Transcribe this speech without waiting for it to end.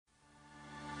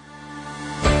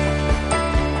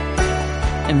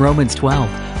In Romans 12,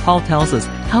 Paul tells us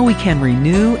how we can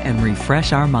renew and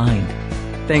refresh our mind.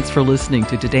 Thanks for listening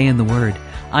to Today in the Word.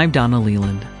 I'm Donna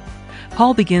Leland.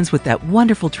 Paul begins with that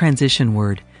wonderful transition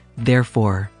word,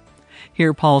 therefore.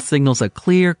 Here Paul signals a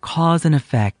clear cause and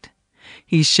effect.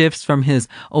 He shifts from his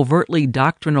overtly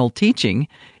doctrinal teaching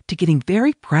to getting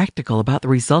very practical about the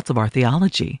results of our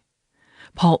theology.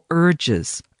 Paul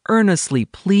earnestly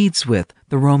pleads with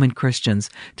the Roman Christians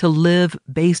to live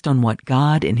based on what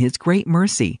God in His great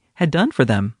mercy had done for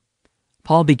them.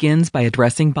 Paul begins by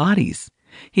addressing bodies.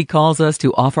 He calls us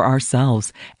to offer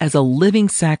ourselves as a living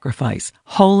sacrifice,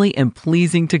 holy and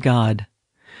pleasing to God.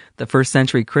 The first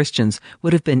century Christians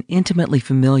would have been intimately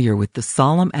familiar with the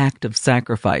solemn act of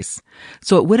sacrifice,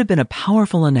 so it would have been a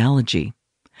powerful analogy.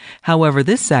 However,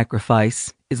 this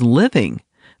sacrifice is living,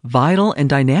 vital and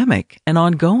dynamic and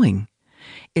ongoing.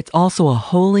 It's also a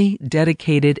holy,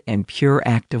 dedicated, and pure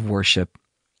act of worship.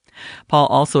 Paul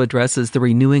also addresses the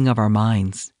renewing of our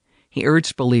minds. He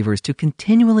urged believers to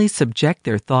continually subject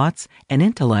their thoughts and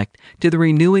intellect to the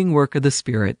renewing work of the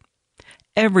Spirit.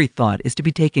 Every thought is to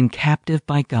be taken captive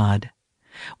by God.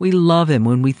 We love Him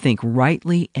when we think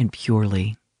rightly and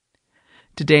purely.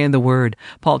 Today in the Word,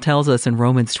 Paul tells us in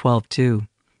Romans 12:2,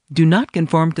 "Do not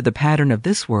conform to the pattern of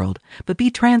this world, but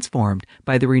be transformed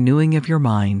by the renewing of your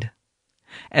mind."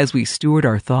 As we steward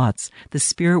our thoughts, the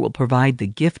Spirit will provide the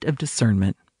gift of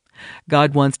discernment.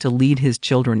 God wants to lead His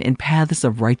children in paths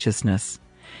of righteousness.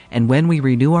 And when we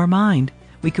renew our mind,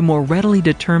 we can more readily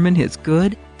determine His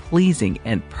good, pleasing,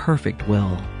 and perfect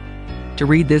will. To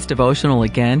read this devotional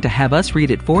again, to have us read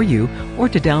it for you, or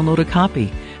to download a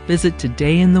copy, visit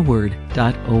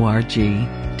todayintheword.org.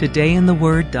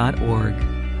 todayintheword.org.